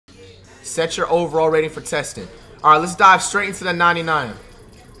Set your overall rating for testing. All right, let's dive straight into the 99.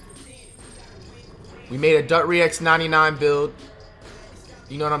 We made a .rex 99 build.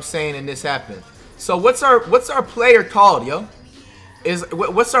 You know what I'm saying? And this happened. So what's our player called, yo?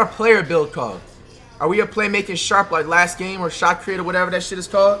 What's our player build called? Are we a playmaking sharp like last game or shot creator, whatever that shit is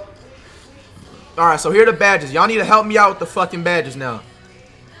called? All right, so here are the badges. Y'all need to help me out with the fucking badges now.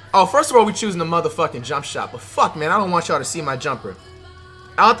 Oh, first of all, we choosing the motherfucking jump shot. But fuck, man, I don't want y'all to see my jumper.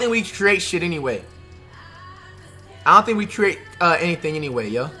 I don't think we create shit anyway. I don't think we create anything anyway,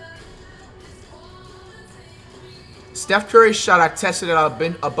 yo. Steph Curry's shot, I tested it out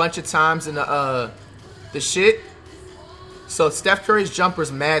a bunch of times in the shit. So Steph Curry's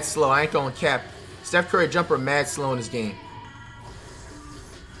jumper's mad slow. I ain't going cap. Steph Curry jumper mad slow in this game.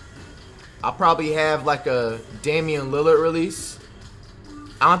 I'll probably have like a Damian Lillard release.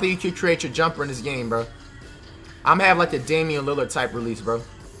 I don't think you can create your jumper in this game, bro. I'm gonna have like a Damian Lillard type release, bro.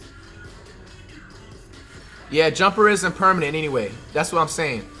 Yeah, jumper isn't permanent anyway. That's what I'm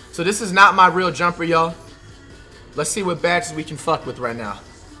saying. So this is not my real jumper, y'all. Let's see what badges we can fuck with right now.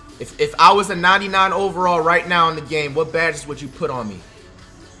 If I was a 99 overall right now in the game, what badges would you put on me?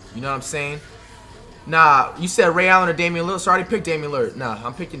 You know what I'm saying? Nah, you said Ray Allen or Damian Lillard. So I already picked Damian Lillard. Nah,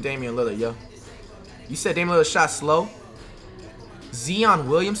 I'm picking Damian Lillard, yo. You said Damian Lillard shot slow? Zion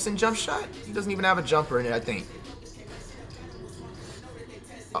Williamson jump shot? He doesn't even have a jumper in it, I think.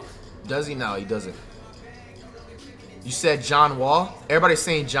 Oh, does he? No, he doesn't. You said John Wall? Everybody's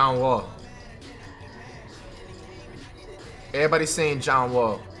saying John Wall. Everybody's saying John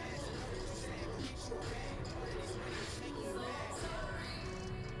Wall.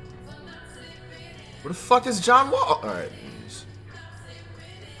 Where the fuck is John Wall? Alright.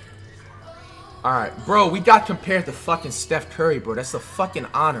 Alright, bro, we got compared to fucking Steph Curry, bro. That's a fucking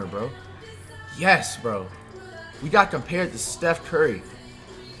honor, bro. Yes, bro. We got compared to Steph Curry.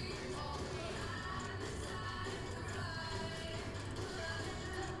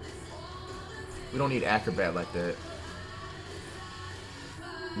 We don't need acrobat like that.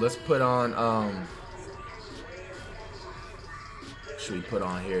 Let's put on, what should we put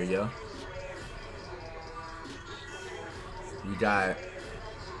on here, yo? We got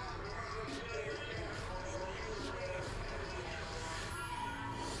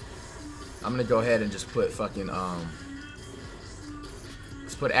I'm gonna go ahead and just put fucking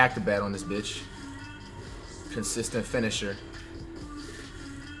let's put acrobat on this bitch. Consistent finisher.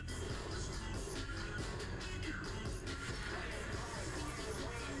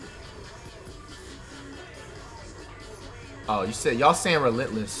 Oh, you said y'all saying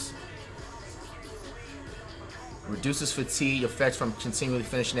relentless. Reduces fatigue effects from continually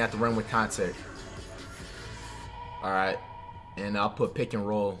finishing at the rim with contact. Alright. And I'll put pick and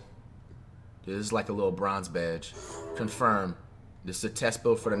roll. This is like a little bronze badge. Confirm. This is a test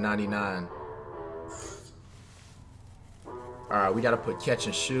build for the 99. Alright, we gotta put catch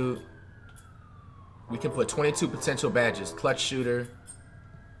and shoot. We can put 22 potential badges. Clutch shooter.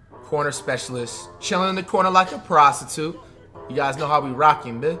 Corner specialist. Chilling in the corner like a prostitute. You guys know how we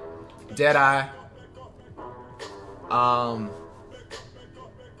rocking, bitch. Deadeye.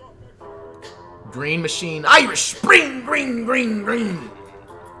 Green machine. Irish Spring. Green.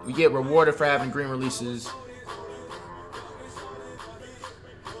 We get rewarded for having green releases.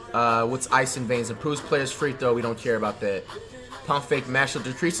 What's ice in veins? Improves players free throw. We don't care about that. Pump fake mashup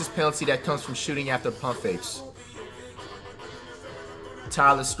decreases penalty that comes from shooting after pump fakes.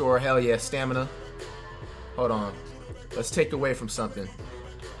 Tireless store. Hell yeah. Stamina. Hold on. Let's take away from something.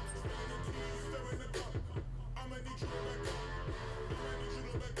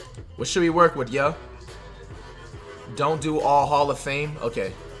 What should we work with, yo? Don't do all Hall of Fame?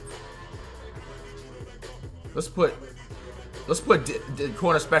 Okay. Let's put the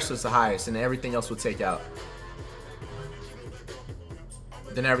corner specialist the highest, and then everything else we'll take out.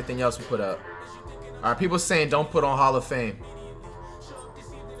 Then everything else we put up. Alright, people saying don't put on Hall of Fame.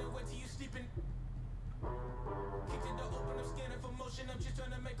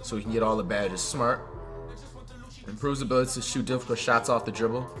 So we can get all the badges. Smart. Improves ability to shoot difficult shots off the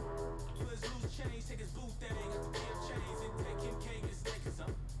dribble.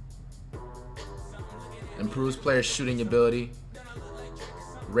 Improves player's shooting ability.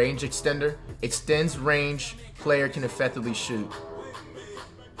 Range extender. Extends range. Player can effectively shoot.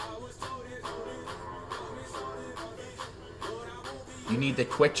 You need the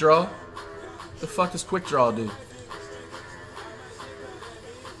quick draw? What the fuck does quick draw do?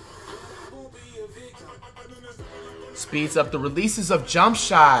 Speeds up the releases of jump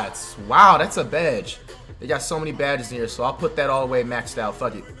shots. Wow, that's a badge. They got so many badges in here, so I'll put that all the way maxed out.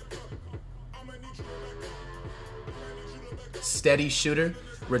 Fuck it. Steady shooter.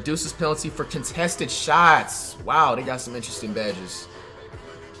 Reduces penalty for contested shots. Wow, they got some interesting badges.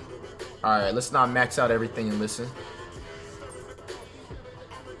 Alright, let's not max out everything and listen.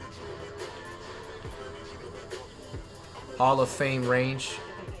 Hall of Fame range.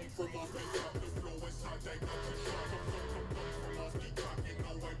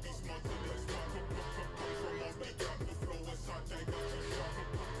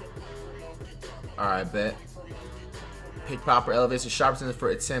 Alright, bet. Pick proper elevator sharpness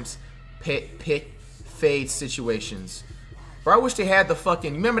for attempts. Pick fade situations. Bro, I wish they had the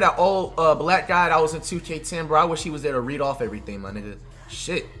fucking... You remember that old black guy that was in 2K10, bro? I wish he was there to read off everything, my nigga.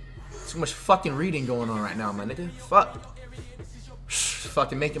 Shit. Too much fucking reading going on right now, my nigga. Fuck.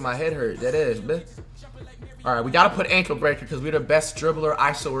 Fucking making my head hurt. That is, bitch. Alright, we gotta put ankle breaker because we're the best dribbler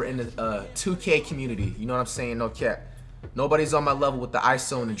ISOer in the 2K community. You know what I'm saying? No cap. Nobody's on my level with the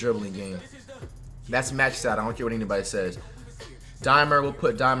ISO in the dribbling game. That's maxed out. I don't care what anybody says. Dimer, we'll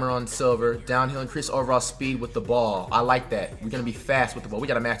put Dimer on silver. Downhill, increase overall speed with the ball. I like that. We're going to be fast with the ball. We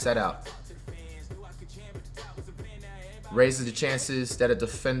got to max that out. Raises the chances that a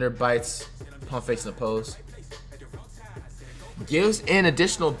defender bites pump fakes in the post. Gives an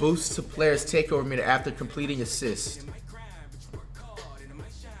additional boost to players' takeover meter after completing assist.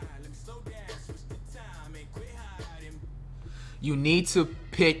 You need to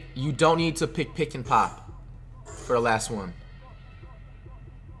pick, you don't need to pick and pop for the last one.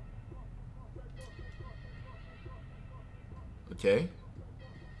 Okay.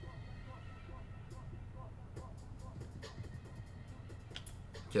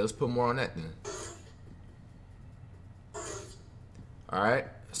 Okay, let's put more on that then. Alright,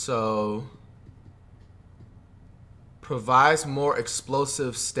 so provides more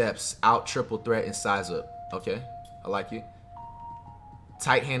explosive steps, out triple threat and size up. Okay, I like it.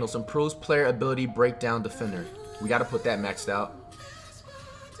 Tight handles, improves player ability, breakdown defender. We gotta put that maxed out.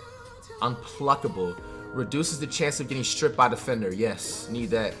 Unpluckable. Reduces the chance of getting stripped by defender. Yes, need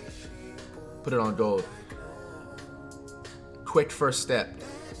that. Put it on gold. Quick first step.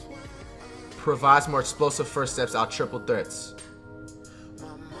 Provides more explosive first steps, out triple threats.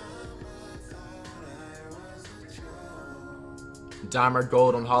 Dimer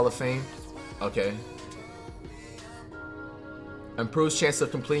gold on Hall of Fame. Okay. Improves chance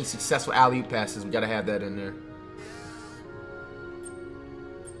of completing successful alley-oop passes. We gotta have that in there.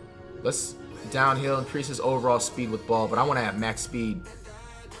 Let's downhill, increases overall speed with ball, but I want to have max speed.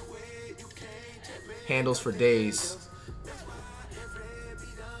 Handles for days.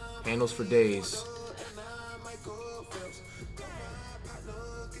 Handles for days.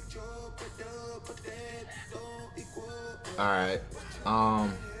 Alright.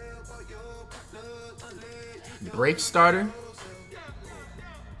 Break starter.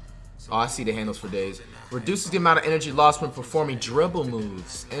 Oh, I see the handles for days. Reduces the amount of energy lost when performing dribble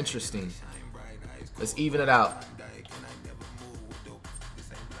moves. Interesting. Let's even it out.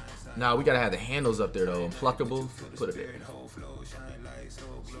 Nah, we gotta have the handles up there though. Unpluckable. Put it there.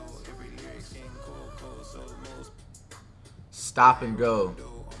 Stop and go.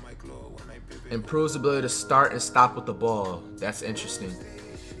 Improves ability to start and stop with the ball. That's interesting.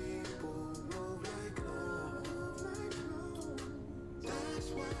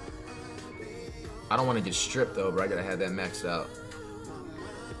 I don't want to get stripped though, but I gotta have that maxed out.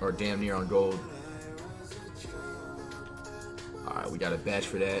 Or damn near on gold. Alright, we got a badge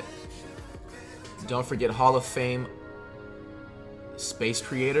for that. Don't forget Hall of Fame Space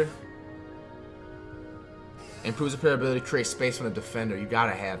Creator. Improves the player ability to create space from the defender. You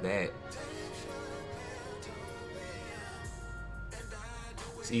gotta have that.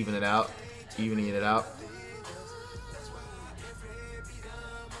 Let's even it out. Evening it out.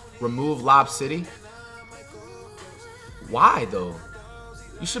 Remove Lob City. Why though?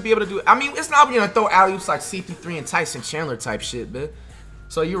 You should be able to do it. I mean, it's not gonna throw alley-oops like CP3 and Tyson Chandler type shit, man.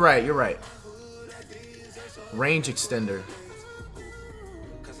 So you're right, you're right. Range extender.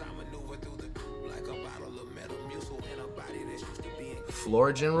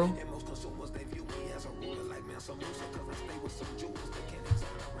 Floor general.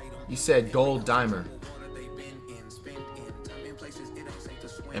 You said gold dimer.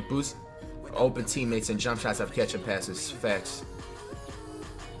 And boost open teammates and jump shots after catching passes. Facts.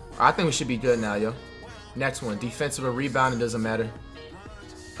 I think we should be good now, yo. Next one. Defensive or rebounding, doesn't matter.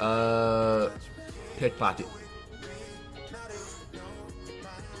 Pickpocket.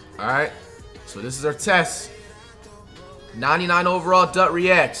 Alright. So this is our test. 99 overall Dut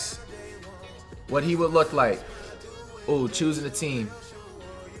reacts. What he would look like. Ooh, choosing the team.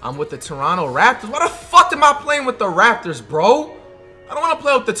 I'm with the Toronto Raptors. Why the fuck am I playing with the Raptors, bro? I don't want to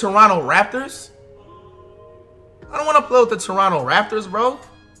play with the Toronto Raptors. I don't want to play with the Toronto Raptors, bro.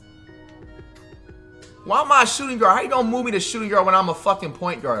 Why am I a shooting guard? How you gonna move me to shooting guard when I'm a fucking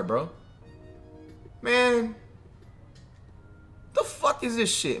point guard, bro? Man. The fuck is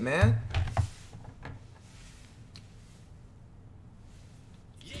this shit, man?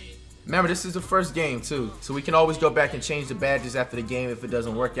 Remember, this is the first game, too. So we can always go back and change the badges after the game if it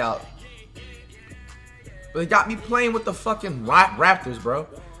doesn't work out. But it got me playing with the fucking Raptors, bro.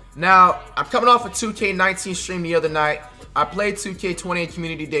 Now, I'm coming off a 2K19 stream the other night. I played 2K28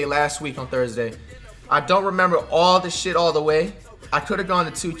 Community Day last week on Thursday. I don't remember all the shit all the way. I could have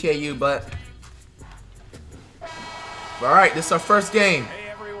gone to 2KU, but... Alright, this is our first game. Hey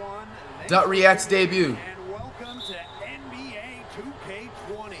everyone, Dut React's debut. and welcome to NBA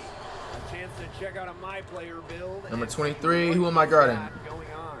 2K20. A chance to check out a My Player build. Number 23, who am I guarding? Going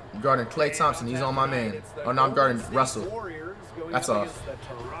on. I'm guarding Klay Thompson, he's on my man. Oh no, I'm guarding Russell. That's off.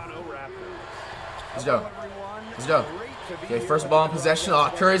 Let's go. Let's go. Okay, first ball in possession.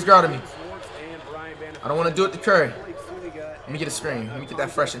 Oh, Curry's guarding me. I don't want to do it to Curry. Let me get a screen. Let me get that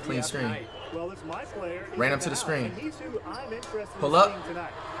fresh and clean screen. Ran up to the screen. Pull up.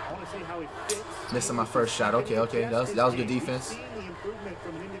 Missing my first shot. Okay, okay. That was good defense.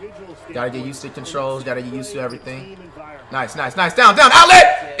 Gotta get used to controls. Gotta get used to everything. Nice, nice, nice. Down, down.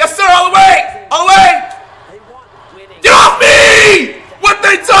 Outlet! Yes, sir. All the way! All the way! Get off me! What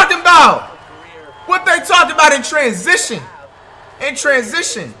they talking about? What they talking about in transition? In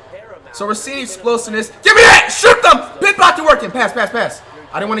transition. So we're seeing explosiveness. Give me that! Shoot them! Pit pocket working. Pass, pass, pass.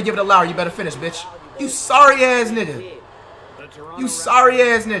 I didn't want to give it to Lowry. You better finish, bitch. You sorry ass nigga. You sorry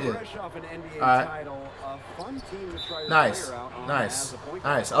ass nigga. Alright. Nice. Nice.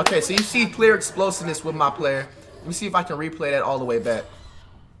 Nice. Okay, so you see clear explosiveness with my player. Let me see if I can replay that all the way back.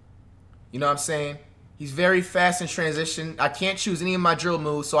 You know what I'm saying? He's very fast in transition. I can't choose any of my dribble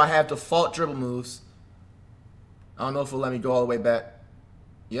moves, so I have default dribble moves. I don't know if it'll let me go all the way back.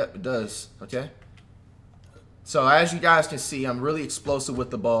 Yep, it does. Okay. So as you guys can see, I'm really explosive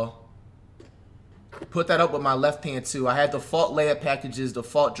with the ball. Put that up with my left hand too. I had default layup packages,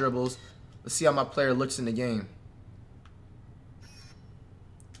 default dribbles. Let's see how my player looks in the game.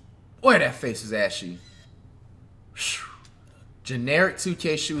 Boy, that face is ashy. Whew. Generic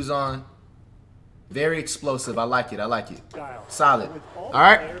 2K shoes on. Very explosive. I like it. I like it. Solid. All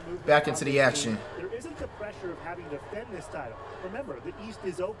right, back into the action. There isn't the pressure of having to defend this title. Remember, the East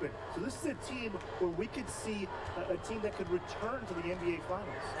is open. So this is a team where we could see a team that could return to the NBA Finals.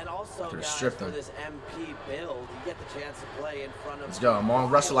 And also, guys, for this MP build, you get the chance to play in front of... Let's go. I'm on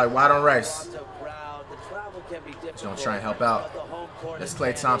Russell like white on rice. The travel can be difficult. Just gonna try and help out. That's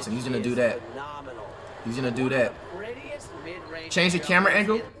Klay Thompson. He's gonna do that. He's gonna do that. Change the camera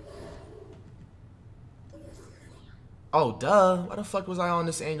angle. Oh, duh. Why the fuck was I on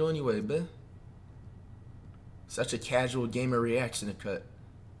this angle anyway, bitch? Such a casual gamer reaction to cut.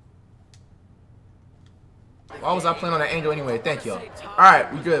 Why was I playing on that angle anyway? Thank y'all.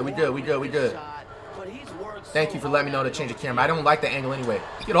 Alright, we good, we good, we good, we good. Thank you for letting me know to change the camera. I don't like the angle anyway.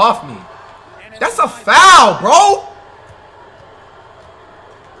 Get off me. That's a foul, bro!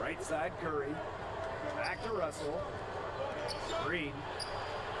 Right side Curry. Back to Russell. Green.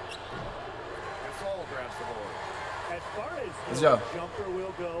 Gasol grabs the board. Let's go.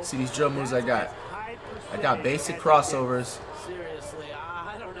 See these drill moves I got. I got basic crossovers. Seriously,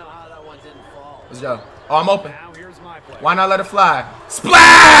 I don't know how that one didn't fall. Let's go. Oh, I'm open. Now here's my play. Why not let it fly?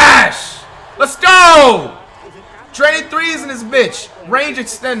 Splash! Let's go! Draining threes in this bitch. Range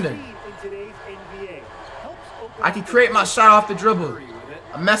extender. I can create my shot off the dribble.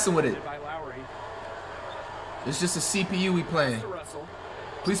 I'm messing with it. It's just a CPU we playing.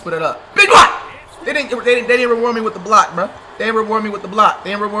 Please put it up. Big block! They didn't reward me with the block, bro. They didn't reward me with the block. They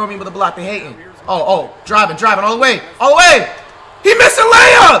didn't reward me with the block. They hating. Oh, driving all the way. All the way. He missing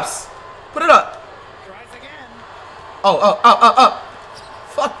layups. Put it up. Up.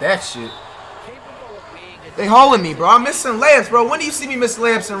 Fuck that shit. They holding me, bro. I'm missing layups, bro. When do you see me miss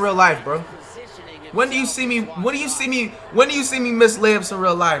layups in real life, bro? When do you see me miss layups in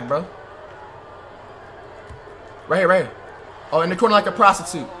real life, bro? Right here, right here. Oh, in the corner like a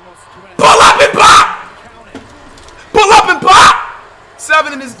prostitute. Pull up and pop! Pull up and pop!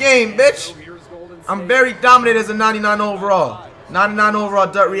 7 in this game, bitch. I'm very dominant as a 99 overall. 99 overall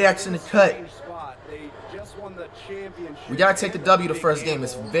Dut reaction to cut. We gotta take the W the first game.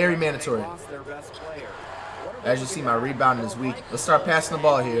 It's very mandatory. As you see, my rebounding is weak. Let's start passing the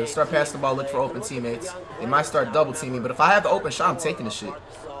ball here. Let's start passing the ball, look for open teammates. They might start double teaming, but if I have the open shot, I'm taking the shit.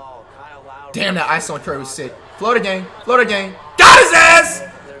 Damn, that ice on Curry was sick. Floater game. Floater game. Got his ass!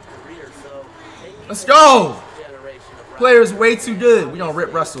 Let's go! Player is way too good. We gonna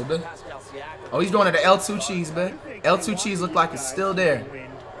rip Russell, man. Oh, he's going to the L2 cheese, man. L2 cheese look like it's still there.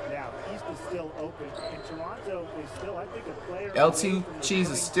 still open, and Toronto is still, I think, a player. L2 Cheese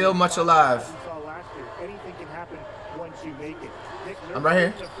is still much alive. Anything can happen once you make it. I'm right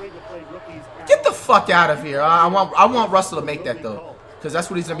here. Get the fuck out of here. I want Russell to make that though, because that's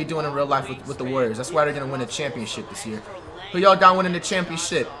what he's gonna be doing in real life with the Warriors. That's why they're gonna win the championship this year. Who y'all got winning the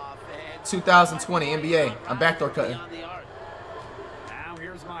championship? 2020 NBA. I'm backdoor cutting. Now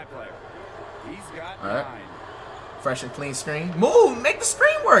here's my player. He's got All right. 9. Fresh and clean screen. Move, make the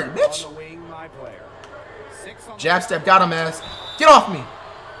screen work, bitch. On the wing, my player. 6 on Jab step, got him, ass. Get off me.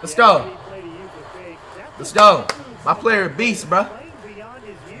 Let's go. Let's go. My player beast, bro.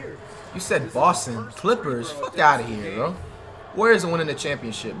 You said Boston Clippers. Fuck out of here, bro. Warriors are winning the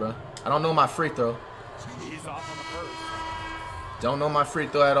championship, bro. I don't know my free throw. He's off on the first. Don't know my free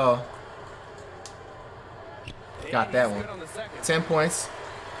throw at all. Got that one. 10 points.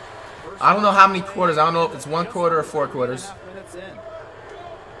 I don't know how many quarters. I don't know if it's 1 quarter or 4 quarters. Minutes in.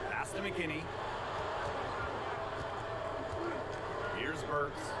 Pass to McKinney. Here's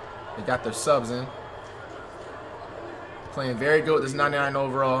Burks. They got their subs in. Playing very good with this 99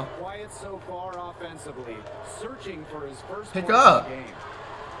 overall. Quiet so far offensively. Searching for his first Pick point up. of the game.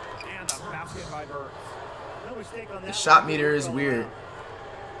 And a basket by Burks. No mistake on that. The shot meter is weird.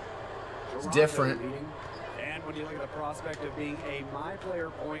 It's different. And when you look at the prospect of being a my player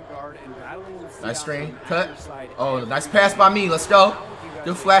point guard and battling with Nice screen. Siakam Cut. on the side, Oh, nice pass by me. Let's go.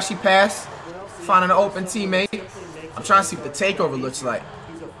 Good flashy pass. Finding an open teammate. I'm trying to see what the takeover looks like.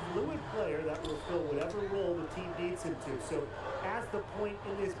 He's a fluid player that will fill whatever role the team needs him to. So, as the point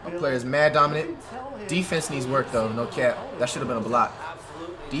in this My build, player is mad dominant. you can tell him Defense needs work though. No cap. That should have been a block.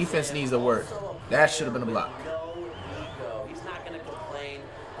 Defense needs to work. That should have been a block. No ego. He's not going to complain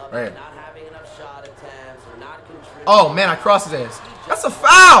about Right. not having enough shot attempts or not contributing. Oh man, I crossed his ass. That's a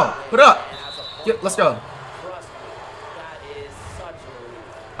foul. Put up. Let's go. Trust me, that is such a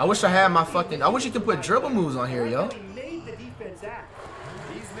relief. I wish I had my fucking. I wish you could put dribble moves on here, yo. he made the defense act.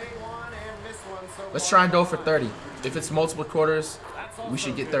 He's made one and missed one so Let's far. try and go for 30. If it's multiple quarters, we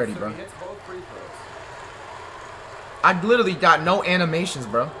should get 30, bro. He hits both free throws. I literally got no animations,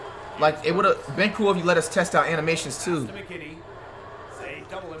 bro. Like, it would have been cool if you let us test out animations too. To McKinney. Say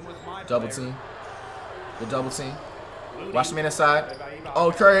double him with my Double player. team. The double team. Watch the man inside.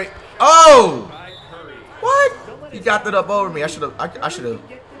 Oh, Curry. Oh! By Curry. What? He got that up over me. I should have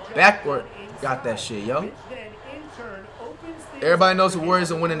backward got that shit, yo. Which then, in turn, opens things Everybody knows the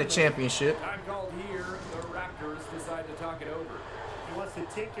Warriors are winning the championship. Time called here. The Raptors decide to talk it over. He wants to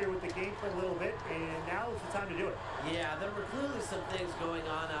tinker with the game for a little bit, and now is the time to do it. Yeah, there were clearly some things going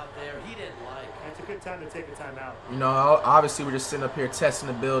on out there he didn't like. And it's a good time to take a timeout. You know, obviously we're just sitting up here testing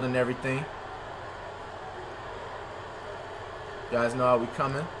the build and everything. You guys know how we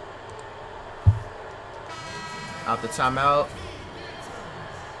coming. Out the timeout.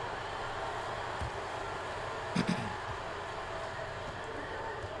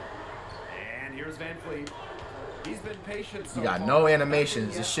 And here's Van Fleet. He's been patient so You got far. no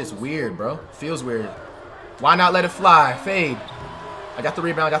animations. This shit's weird, bro. Feels weird. Why not let it fly? Fade. I got the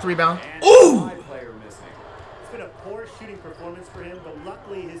rebound. And Ooh! my player missing. It's been a poor shooting performance for him, but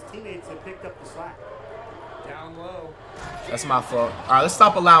luckily his teammates have picked up the slack. Down low. That's my fault. All right, let's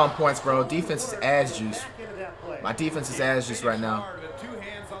stop allowing points, bro. Defense is ass juice. Back into that play. My defense is ass juice right now. Hard with 2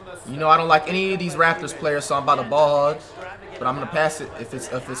 hands on the You know I don't like any of these Raptors players, so I'm about to ball hog. But I'm gonna pass it if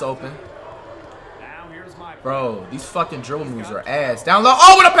it's open. Now here's my Bro, these fucking dribble moves are ass. Down low.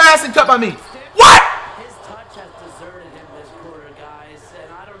 Oh, what a pass and cut by me. What? His touch has deserted him this quarter, guys,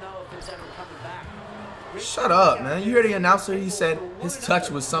 and I don't know if it's ever coming back. Shut up, man. You hear the announcer? He said his touch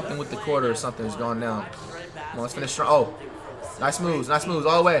was something with the quarter or something is going down. Come on, let's finish strong. Oh, nice moves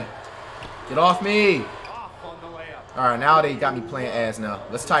all the way. Get off me. off on the layup. All right, now they got me playing ass now.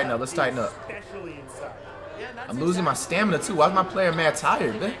 Let's tighten up. Especially inside. I'm losing my stamina too. Why's my player mad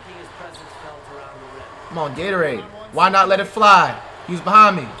tired, man? Making his presence felt around the rim. Come on, Gatorade. Why not let it fly? He was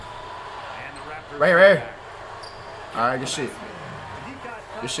behind me. And the Raptors Right here. All right, good shit. You've got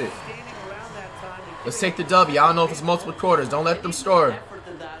Good shit. standing around that time and Let's take the W. I don't know if it's multiple quarters. Don't let them score. Effort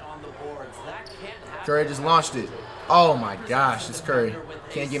than that on the boards. That can't happen. Curry just launched it. Oh my gosh, it's Curry.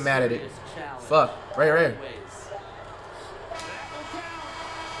 Can't get mad at it. Fuck. Right here.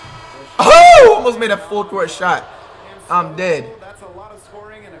 Oh! Almost made a full court shot. I'm dead. That's a lot of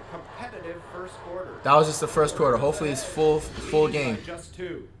scoring in a competitive first quarter. That was just the first quarter. Hopefully it's full game. Just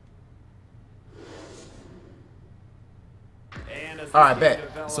 2. And as All right, this bet. game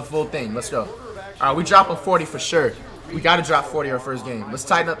It's a develops, full thing. Let's go. All right, we dropping 40 for sure. We got to drop 40 our first game. Let's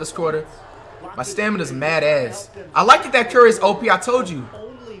tighten up this quarter. My stamina's mad ass. I like it that Curry's OP. I told you.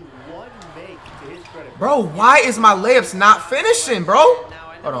 only one make to his credit. Bro, why is my layups not finishing, bro?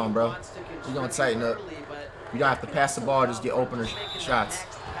 Now I Hold on, bro. We're going to tighten up. We don't have to pass the ball, just get opener shots.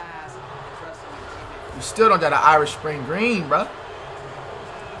 You still don't got an Irish Spring Green, bro.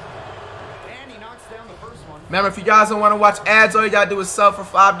 Remember, if you guys don't want to watch ads, all you got to do is sub for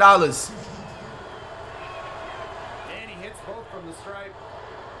 $5. And he hits both from the stripe.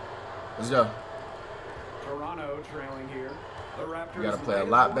 Let's go. Toronto trailing here. The Raptors You got to play a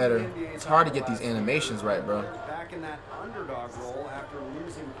lot better. It's hard to get these animations right, bro. Back in that underdog role after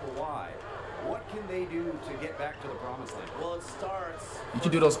losing Kawhi. What can they do to get back to the promised land? Well, it starts. You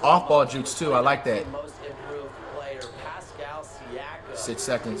can do those off-ball jukes too. I like that. Most improved player, Pascal Siakam. 6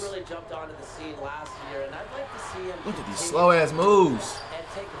 seconds. He really jumped onto the scene last year, and I'd like to see him. Look at these slow-ass moves. And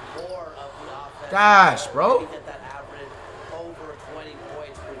take more of the offense. Gosh, bro. Get that average over 20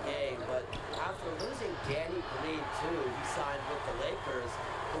 points per game, but after losing Danny Green too, he signed with the Lakers.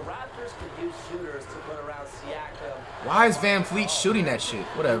 The Raptors could use shooters to put around Siakam. Why is Van Fleet shooting that shit?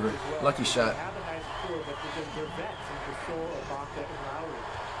 Whatever. Lucky shot.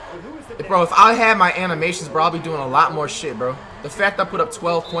 Bro, if I had my animations, bro, I'll be doing a lot more shit, bro. The fact I put up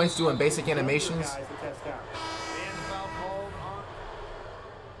 12 points doing basic animations.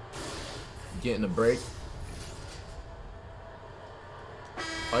 Getting a break.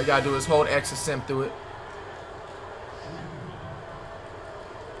 All you gotta do is hold X and sim through it.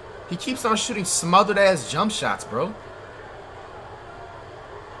 He keeps on shooting smothered ass jump shots, bro.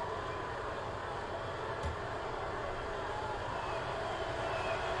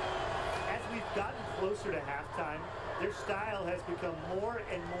 Closer to halftime, their style has become more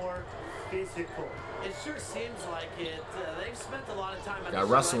and more physical. It sure seems like it. They've spent a lot of time. Got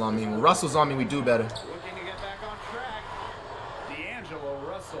Russell on me. When Russell's on me, we do better. Looking to get back on track. D'Angelo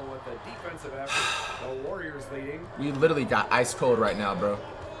Russell with a defensive effort. The Warriors leading. We literally got ice cold right now, bro.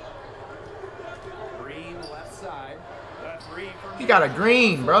 Green left side. The three from He got a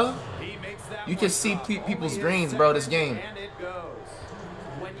green, bro. He makes that You can see people's greens, bro, this game. and it goes.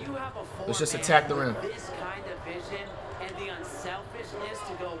 When you have a Let's just attack the rim. this kind of vision and the unselfishness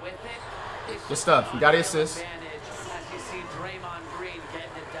to go with it. Good stuff. We got the assist. As you see Draymond Green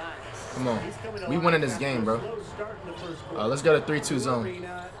getting it done. Come on. We winning this game, bro. Let's go to 3-2 zone.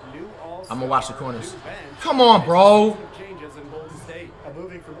 I'm going to watch the corners. Come on, bro.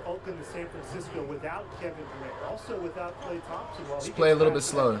 Moving from Oakland to San Francisco without Kevin Durant, also without Klay Thompson. Let's play a little bit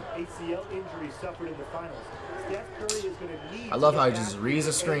slower. ACL injury suffered in the finals. Steph Curry is going to need. I love how he just reads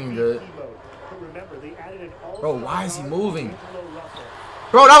the screen good. But remember, they added an Bro, why is he moving?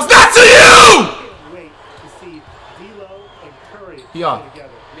 Bro, that was not to you! Wait to see D'Lo and Curry Yeah. together.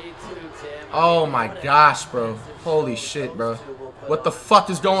 Me too, Tim. Oh my gosh, bro. Holy shit, bro. What the fuck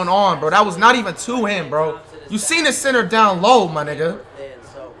is going on, bro? That was not even to him, bro. You seen the center down low, my nigga.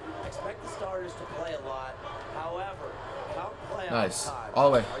 So expect the starters to play a lot. However, come playoff Nice. time, All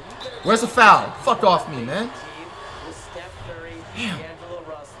the way. are you gonna Where's the foul? Fuck off me, man. team with Steph Curry, D'Angelo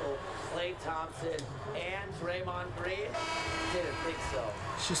Russell, Klay Thompson, and Draymond Green? Didn't think so.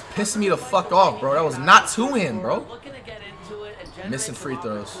 It's just pissing me the fuck off, bro. That was not to him, bro. Looking to get into it and generate Missing some free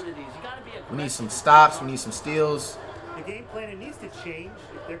throws. opportunities. You gotta be We need some aggressive. stops. We need some steals. The game plan it needs to change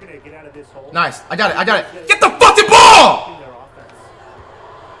if they're going to get out of this hole. Nice. I got it. I got it. Get the fucking ball! Their offense.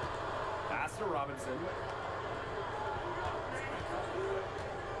 Pass to Robinson.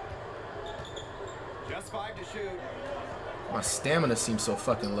 Just 5 to shoot. My stamina seems so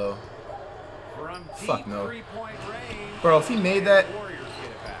fucking low. From deep Fuck no. three-point range. Bro, if he made that... Warriors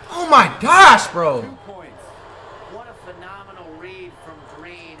get it back. Oh my gosh, bro. 2 points. What a phenomenal read from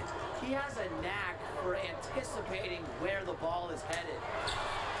Green. He has a knack for anticipating where the ball is headed.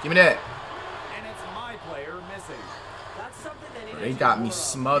 Give me that. And it's my player missing. That's something they need They to got do me more of.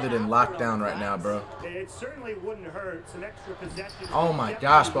 smothered and Get locked after down them right now, bro. It certainly wouldn't hurt. Some extra possession. Oh my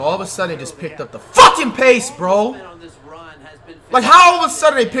gosh, bro. All of a sudden, they just picked up the fucking pace, bro. On this run has been Like, how all of a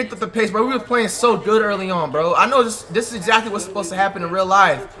sudden they picked up the pace, bro? We were playing so good early on, bro. I know this is exactly what's supposed to happen in real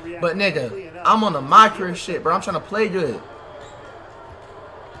life. But, nigga, I'm on the my career shit, bro. I'm trying to play good.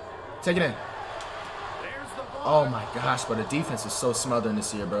 Take it in. There's the ball. Oh my gosh, bro. The defense is so smothering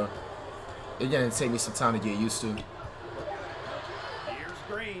this year, bro. It's gonna take me some time to get used to. Here's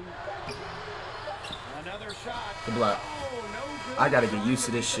Green. Another shot. Good block. Oh, no good. I gotta get used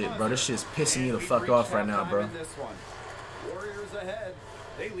to this shit, bro. This shit's pissing me the fuck off right now, bro. This one. Warriors ahead.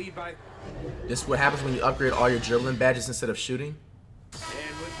 They lead by. This is what happens when you upgrade all your dribbling badges instead of shooting. And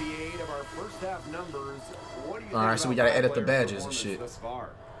with the aid of our first half numbers, what do you Alright, think so we about gotta my edit the players' badges and shit. performance thus far?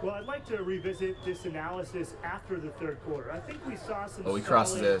 Well, I'd like to revisit this analysis after the third quarter. I think we saw some Oh, he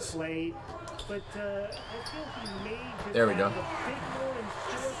crossed his solid ass. play, but I feel he may just There we have go. a bit more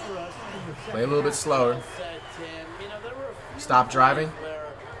in store for us in the Play a little bit slower. Said, Tim, you know, there were a few Stop driving. where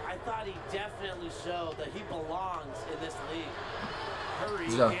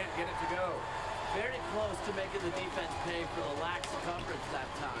he go. can't get it to go. Very close to making the defense pay for the lax coverage that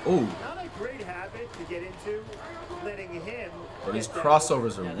time. Ooh. Not a great habit to get into, letting him. Bro, these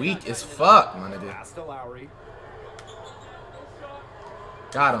crossovers are weak as fuck, my nigga. Pass to Lowry.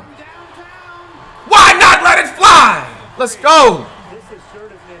 Got him. Why not let it fly? Let's go. This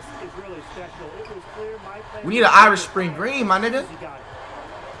assertiveness is really special. It was clear my plan. We need an Irish Spring Green, my nigga. He got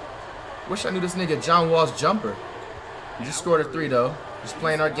it. Wish I knew this nigga John Wall's jumper. He just scored a 3 though. Just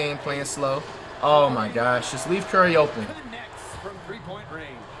playing our game, playing slow. Oh my gosh, just leave Curry open. Connects from three-point range.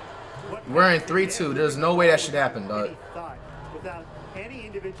 We're in 3-2. There's no way that should happen, dog. Any thought without any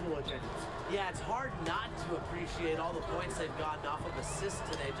individual agendas. Yeah, it's hard not to appreciate all the points they've gotten off of assists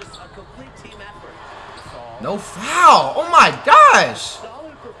today. Just a complete team effort. No foul. Oh my gosh.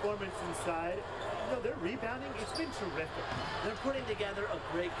 Solid performance inside. You know, their rebounding, it's been terrific. They're putting together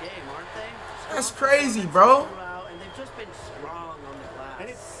a great game, aren't they? That's Strong crazy, bro. throughout, and they've just been strong on the glass. And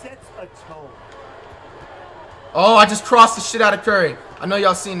it sets a tone. Oh, I just crossed the shit out of Curry. I know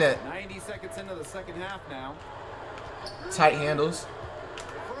y'all seen that. 90 seconds into the second half now. Tight handles.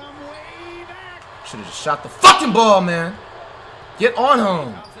 From way back. Should have just shot the fucking ball, man. Get on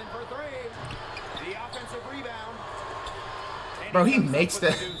home. Comes in for three. The offensive rebound. And Bro, he comes up makes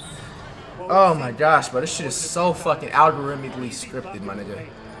with that. the deuce. Oh my gosh, bro. This shit is so fucking algorithmically scripted, my nigga.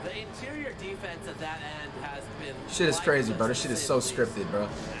 The interior defense at that end has been. Shit is crazy, bro. This shit is so scripted, bro.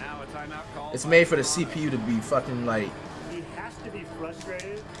 Now a timeout call. It's made for the CPU to be fucking like. He has to be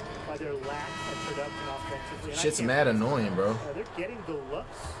frustrated by their lack of production offensively. And I Shit's can't mad blame them. annoying, bro. They're getting the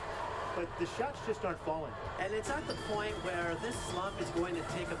looks, but the shots just aren't falling. And it's at the point where this slump is going to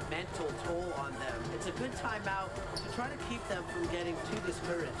take a mental toll on them. It's a good timeout to try to keep them from getting too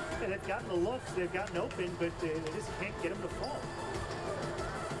discouraged. And they've gotten the looks, they've gotten open, but they just can't get them to fall.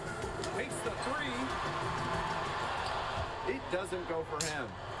 Takes the three. It doesn't go for him.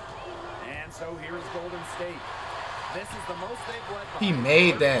 And so here's Golden State. This is the most they've led by. He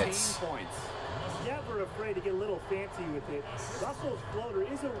made that. 13 points. Never afraid to get a little fancy with it. Russell's floater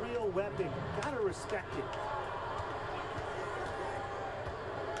is a real weapon. Gotta respect it.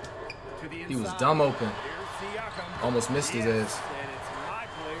 To the He was inside. dumb open. Here's Siakam. Almost missed his Yes, ass. and it's my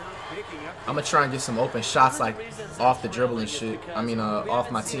player picking up I'm gonna try and get some open shots like off the dribble and shit. I mean,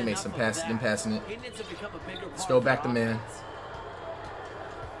 off my teammates and them passing it. He needs to become a bigger Let's part go of back the to man. offense.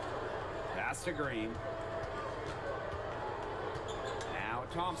 Pass to Green. Now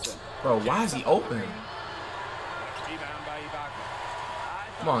Thompson. Bro, why is he open? Rebound by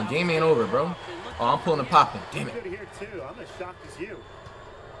Ibaka. Come on, game ain't over, bro. Oh, I'm pulling and popping. Damn it. Good here too. I'm as shocked as you.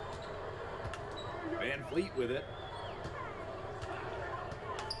 Van Fleet with it.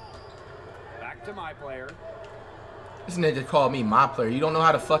 Back to my player. This nigga called me my player. You don't know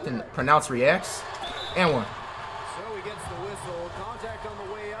how to fucking pronounce reacts? And one. So he gets the whistle. Contact on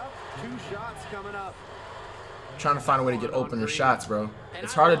the way up. 2 shots coming up. Trying to find a way to get opener shots, bro.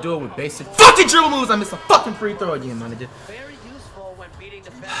 It's hard to do it with basic fucking dribble moves. I missed a fucking free throw again, my nigga. Very useful when beating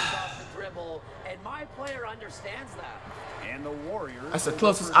defenders off the dribble, and my player understands that. And the Warriors. That's the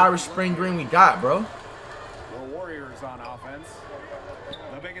closest Irish Spring Green we got, bro. The Warriors on offense.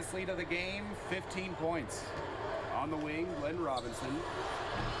 The biggest lead of the game, 15 points. On the wing, Glenn Robinson.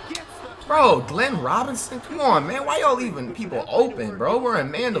 Gets the Bro, Glenn Robinson? Come on, man. Why y'all leaving people open, bro? We're a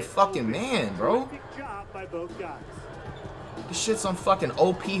man to fucking man, bro. Terrific job by both guys. This shit's on fucking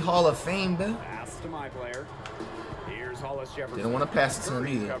OP Hall of Fame, man. pass to my player. Here's Hollis Jefferson. Didn't want to pass it to him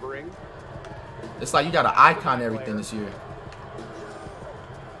Curry either. covering. It's like you got an icon everything this year.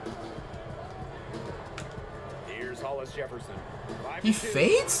 Here's Hollis Jefferson. He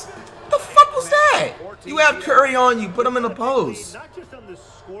fades? What the fuck was that? You have Curry on you. Put him in the post. Not just on the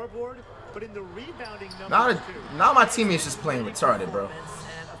scoreboard, but in the rebounding numbers Now, too. now my teammate's just playing retarded, bro. And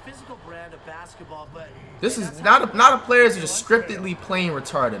a physical brand of basketball, but This is not a players are just scriptedly playing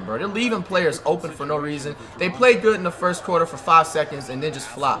retarded, bro. They're leaving players open for no reason. They play good in the first quarter for 5 seconds and then just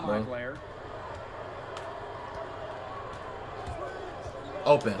flop, bro.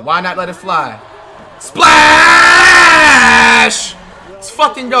 Open. Why not let it fly? Splash! Let's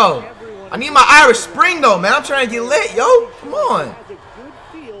fucking go. I need my Irish Spring though, man. I'm trying to get lit, yo. Come on. Has a good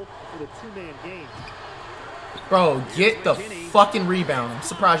feel for the two-man game. Bro, get the fucking rebound. I'm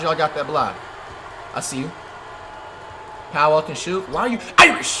surprised y'all got that block. I see you. Powell can shoot. Why are you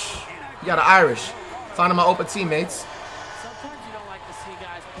Irish? You got an Irish. Finding my open teammates. sometimes you don't like to see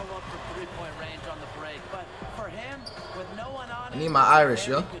guys pull up for three-point range on the break. But for him, with no one on I need my Irish,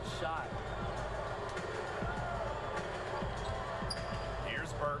 yo. good shot.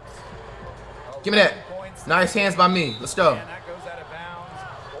 Here's Burks. Give me that. Nice hands by me. Let's go. And that goes out of bounds.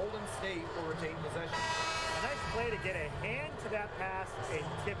 Golden State will retain possession. A nice play to get a hand to that pass and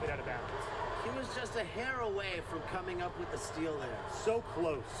tip it out of bounds. He was just a hair away from coming up with the steal there. So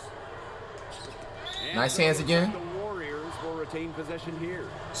close. Nice hands again. The Warriors will retain possession here.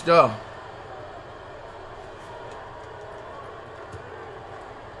 Let's go.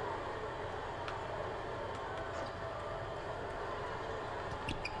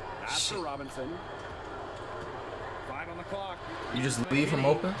 After Robinson. 5 on the clock. You just leave him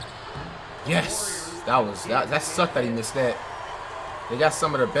open? Yes. That sucked that he missed that. They got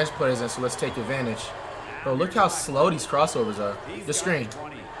some of their bench players in, so let's take advantage. Bro, look how slow these crossovers are. The screen.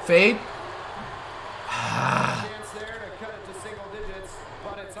 Fade.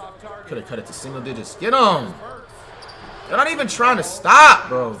 Could have cut it to single digits. Get him. They're not even trying to stop,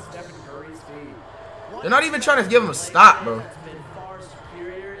 bro. They're not even trying to give him a stop, bro.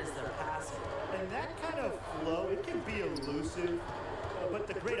 And that kind of flow, it can be elusive, but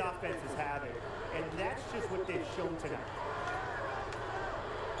the great offenses have it. And that's just what they've shown tonight.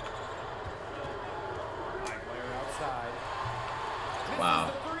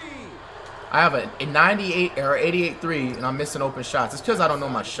 Wow. I have a 98 or 88 3, and I'm missing open shots. It's because I don't know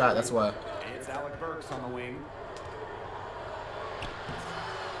my shot. That's why. It's Alec Burks on the wing.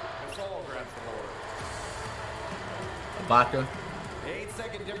 Gasol grabs the board. Ibaka.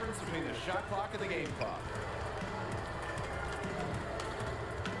 8-second difference between the shot clock and the game clock.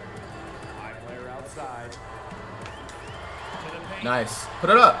 High player outside. Nice. Put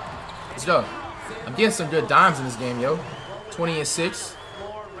it up. Let's go. I'm getting some good dimes in this game, yo. 20 and 6.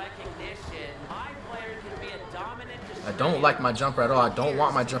 I don't like my jumper at all. I don't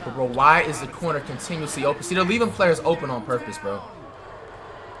want my jumper, bro. Why is the corner continuously open? See, they're leaving players open on purpose, bro.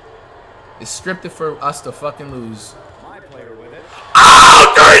 It's scripted for us to fucking lose. My player with it.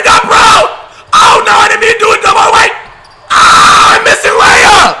 Oh, dirty up, bro! Oh, no, I didn't mean to do it double way! Ah, I'm missing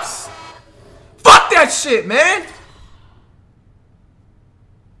layups! Fuck that shit, man!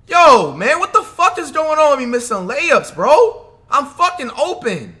 Yo, man, what the fuck is going on with me missing layups, bro? I'm fucking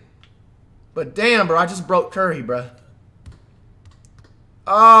open. But damn, bro, I just broke Curry, bro.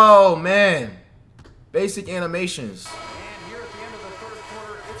 Oh, man. Basic animations.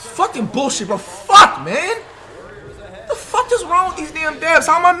 It's fucking bullshit, bro. Fuck, man. What the fuck is wrong with these damn devs?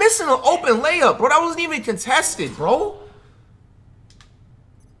 How am I missing an open layup, bro? That wasn't even contested, bro.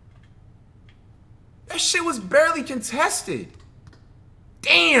 That shit was barely contested.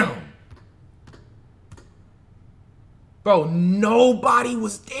 Damn. Bro, nobody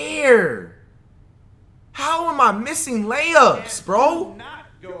was there. How am I missing layups, bro? Not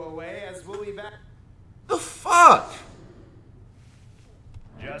go away as we'll be back. The fuck?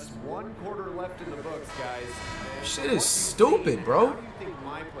 Just 1 quarter left in the books, guys. Shit is stupid, bro. How do you think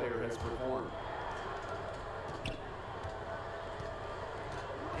my player has performed?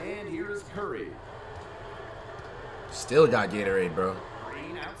 And here is Curry. Still got Gatorade, bro.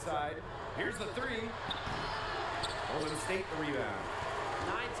 Green outside. Here's the 3. Golden State the rebound.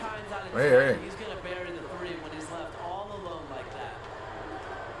 9 times out of 10, Right. he's going to bury the 3 when he's left all alone like that.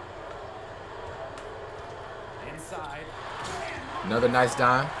 Inside. Another nice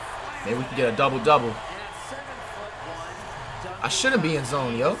dime. Maybe we can get a double-double. And at 7'1", I shouldn't be in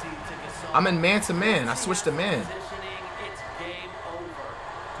zone, yo. I'm in man-to-man. I switched to man. positioning, it's game over.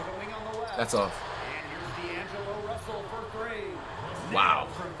 To the wing on the left. That's off. And here's D'Angelo Russell for 3. Wow.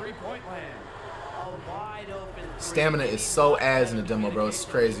 From three-point land. A wide open three. Stamina is so ass in the demo, bro. It's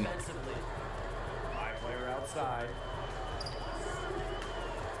crazy. Defensively. High player outside.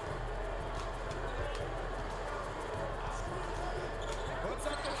 Puts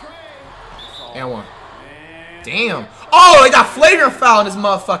up the tray. And one. And Damn. Oh, they got flagrant foul in this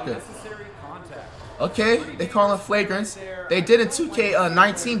motherfucker. necessary contact. Okay, they call it flagrants. They did in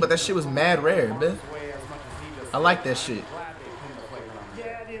 2K19, but that shit was mad rare, man. Way as much as he does. I like that shit. Glad they pinned the flagrant on him.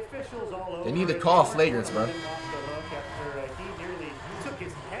 Yeah, the officials all over. They need to it. call flagrants, bro. Off the hook after he nearly took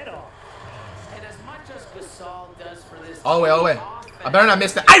his head off. And as much as Gasol does for this All the way, all the way. I better not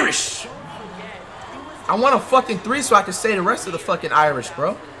miss the Irish. I want a fucking 3 so I can say the rest of the fucking Irish,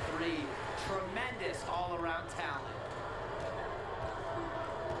 bro. 3, tremendous all-around talent.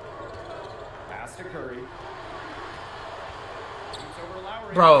 Pass to Curry. Shoots over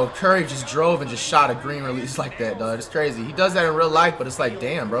Lowry. Bro, Curry just drove and just shot a green release like that, dog. It's crazy. He does that in real life, but it's like,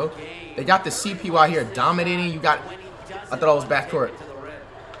 damn, bro. They got the CPU out here dominating. You got, I thought I was backcourt.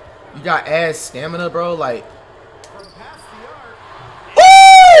 You got ass stamina, bro. Like, From past the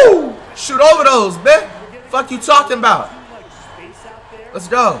arc. woo! Shoot over those, man. Fuck you talking about? Too much space out there. Let's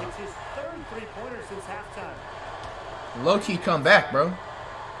go. It's his third three-pointer since halftime. Low-key come back, bro.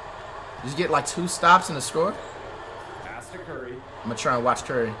 Just get like 2 stops in the score. Pass to Curry. I'm gonna try and watch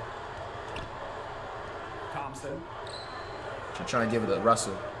Curry. Thompson. I'm trying to give it to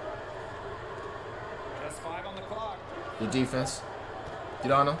Russell. Just 5 on the clock. Good defense.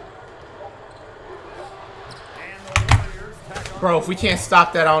 Get on him. And the Warriors tack on. Bro, if we can't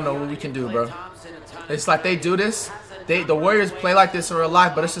stop that, I don't know what we can do, bro. It's like they do this. The Warriors play like this in real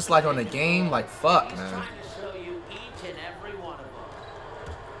life, but it's just like on the game, like fuck, man.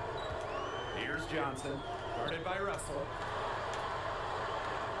 Here's Johnson, guarded by Russell.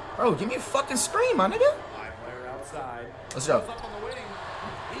 Bro, give me a fucking screen, my nigga. High player outside. Let's go. Up on the wing.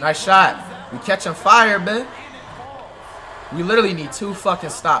 Nice shot. We catching fire, man. We literally need 2 fucking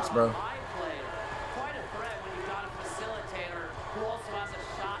stops, bro.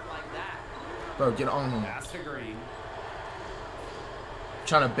 Bro, get on him. Pass to Green.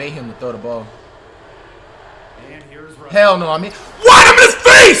 Trying to bait him to throw the ball. And here's Russell. Hell no, I mean, what? I'm in his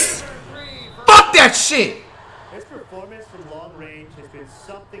face! Fuck that shit! His performance from long range has been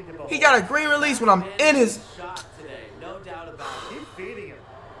something to behold. He got a green release when I'm in his... Shot today, no doubt about it. Keep feeding him.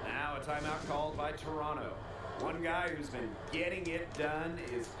 Now a timeout called by Toronto. One guy who's been getting it done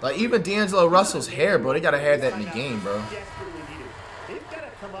is... Like, even D'Angelo Russell's hair, bro. They gotta have that in the game, bro. Desperately needed. They've got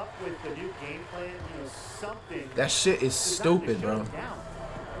to come up with a new game plan, you know, something. That shit is stupid, bro.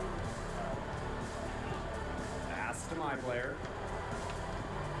 Pass to my player.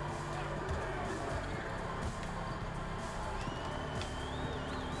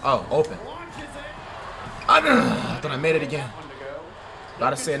 Oh, open. Launches it. I thought I made it again. One to go.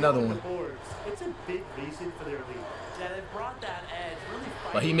 About to say another one. It's a big reason for their lead. Yeah, they brought that edge, really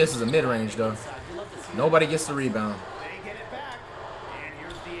fighting. But he misses a mid-range, though. You love to see Nobody gets the rebound. They get it back. And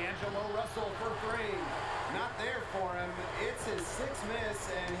here's D'Angelo Russell for 3. Not there for him. It's his 6th miss,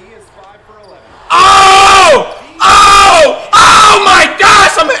 and he is 5 for 11. Oh! Oh! Oh my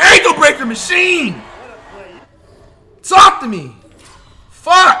gosh! I'm an ankle breaker machine! What a play. Talk to me!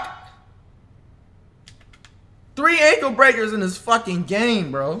 Fuck! 3 ankle breakers in this fucking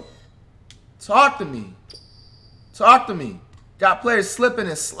game, bro. Talk to me. Talk to me. Got players slipping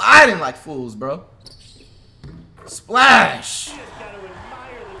and sliding like fools, bro. Splash! You just got to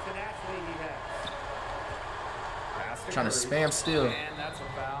admire the tenacity he has. Pass to Trying to Curry. spam steal. And that's a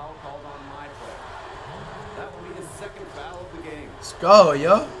foul called on my play. That will be his 2nd foul of the game. Let's go,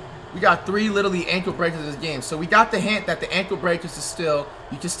 yo. We got 3 literally ankle breakers in this game. So we got the hint that the ankle breakers is still,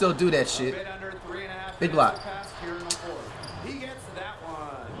 you can still do that A shit. bit under 3.5 Big block. minutes passed here in the 4th. He gets that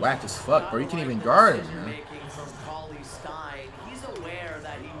one. Whack as fuck, bro. You can't even guard him, man. Making from Cauley Stein. He's aware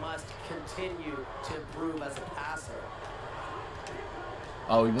that he must continue to improve as a passer.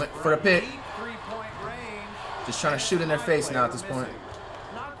 Oh, he went for the pick. Deep 3-point range. Just trying to shoot in their face now at this point.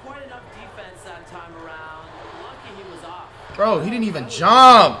 Not quite enough defense that time around. Lucky he was off. Bro, he didn't even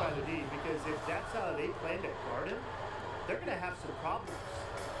jump. By the D, because if that's how they plan to guard him, they're going to have some problems.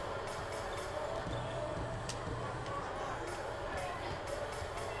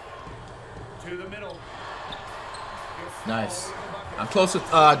 To the middle. Nice. I'm close with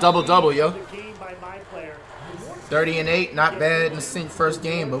double-double, yo. The game by my player. 30 and 8, not bad in the first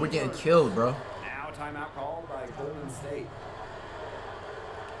game, but we're getting killed, bro. Now timeout called by Golden State.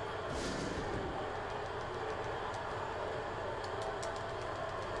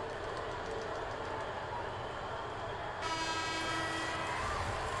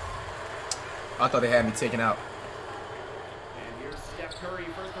 I thought they had me taken out. And here's Steph Curry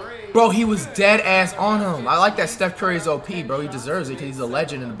for 3. Bro, he was dead ass on him. I like that Steph Curry is OP, bro. He deserves it because he's a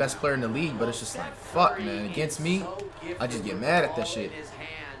legend and the best player in the league. But it's just like, fuck, man. Against me, I just get mad at that shit. In his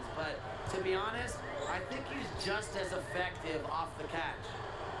hands, but to be honest, I think he's just as effective off the catch.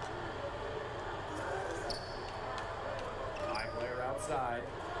 High player outside.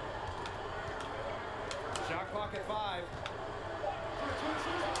 Shot clock at 5.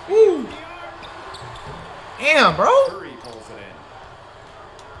 Woo. Damn, bro. Curry pulls it in.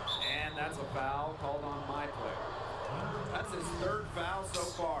 And that's a foul called on my player. That's his 3rd foul so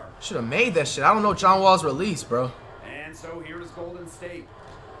far. Should have made that shit. I don't know John Wall's release, bro. And so here's Golden State.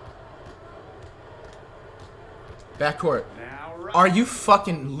 Backcourt. Now Are you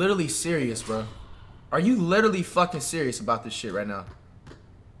fucking literally serious, bro? Are you literally fucking serious about this shit right now?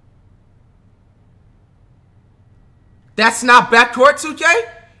 That's not backcourt, 2K?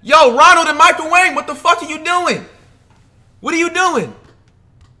 Yo, Ronald and Michael Wang, what the fuck are you doing? What are you doing?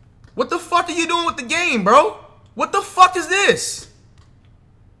 What the fuck are you doing with the game, bro? What the fuck is this?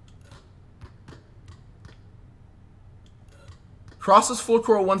 Crosses full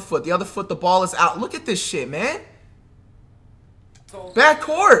court 1 foot. The other foot, the ball is out. Look at this shit, man.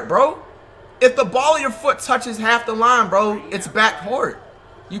 Backcourt, bro. If the ball of your foot touches half the line, bro, it's backcourt.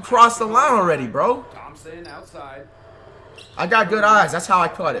 You crossed the line already, bro. Thompson outside. I got good eyes. That's how I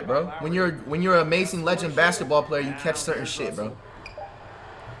caught it, bro. When you're an amazing legend basketball player, you catch certain shit, bro.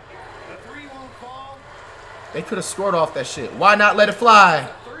 They could have scored off that shit. Why not let it fly?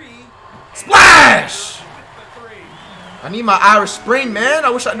 Splash! I need my Irish Spring, man. I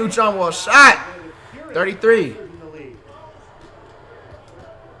wish I knew John Wall shot. 33.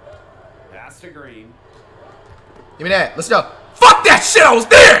 Pass to Green. Give me that. Let's go. Fuck that shit. I was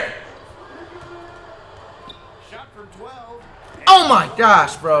there. Shot from 12. Oh my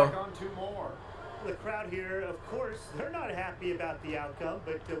gosh, bro. On 2 more. The crowd here, of course, they're not happy about the outcome,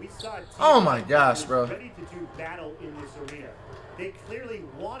 but we saw a team Oh my gosh, bro. ready to do battle in this arena. They clearly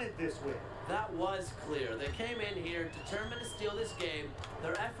wanted this win. That was clear. They came in here determined to steal this game.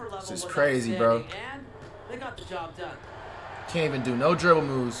 Their effort level This is was crazy, bro. outstanding, and they got the job done. Can't even do no dribble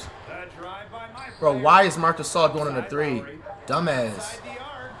moves. The drive by my Bro, player. why is Marc Gasol going in the 3? Dumbass. Inside the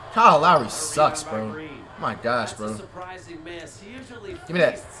arc. Kyle Lowry sucks, bro. Oh my gosh, That's a bro. surprising miss. He usually Give me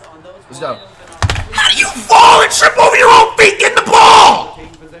that. feasts on those Let's go. wide open opportunities. How do you fall and trip over your own feet getting the ball?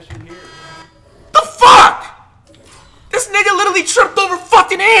 Taking possession here. The fuck? This nigga literally tripped over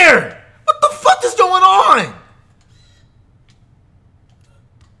fucking air. What the fuck is going on?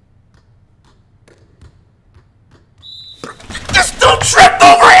 This dude tripped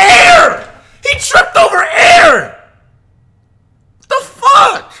over air. He tripped over air. What the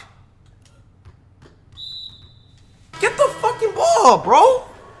fuck? Get the fucking ball, bro.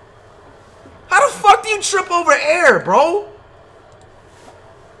 How the fuck do you trip over air, bro?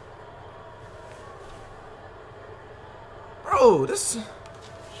 Bro, this...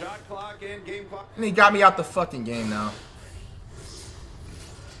 Shot clock and game clock. And he got me out the fucking game now.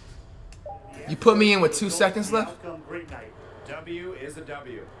 You put me in with 2 seconds left? Outcome, great night. W is a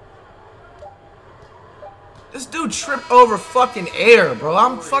W. This dude tripped over fucking air, bro.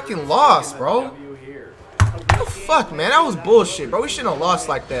 I'm fucking lost, bro. W here. What the fuck, man? That was bullshit, bro. We shouldn't have lost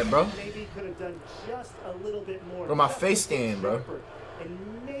like that, bro. Maybe could have done just a little bit more. Bro, my face scan, bro. And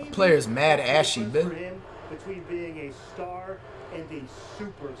maybe Player's mad ashy, the difference man. for him between being a star and a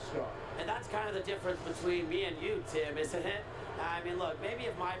superstar. And that's kind of the difference between me and you, Tim, isn't it? I mean, look, maybe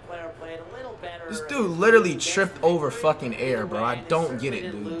if my player played a little better. This dude literally tripped over fucking air, bro. I don't get it,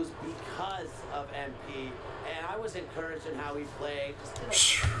 didn't dude. lose because of MP, and I was encouraged in how he played.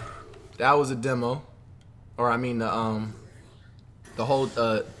 Just didn't- That was a demo. Or I mean the whole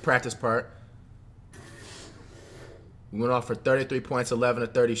practice part. We went off for 33 points, 11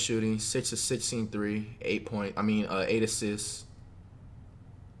 of 30 shooting, 6 of 16 3, 8 assists.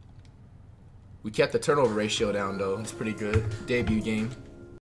 We kept the turnover ratio down though. It's pretty good. Debut game.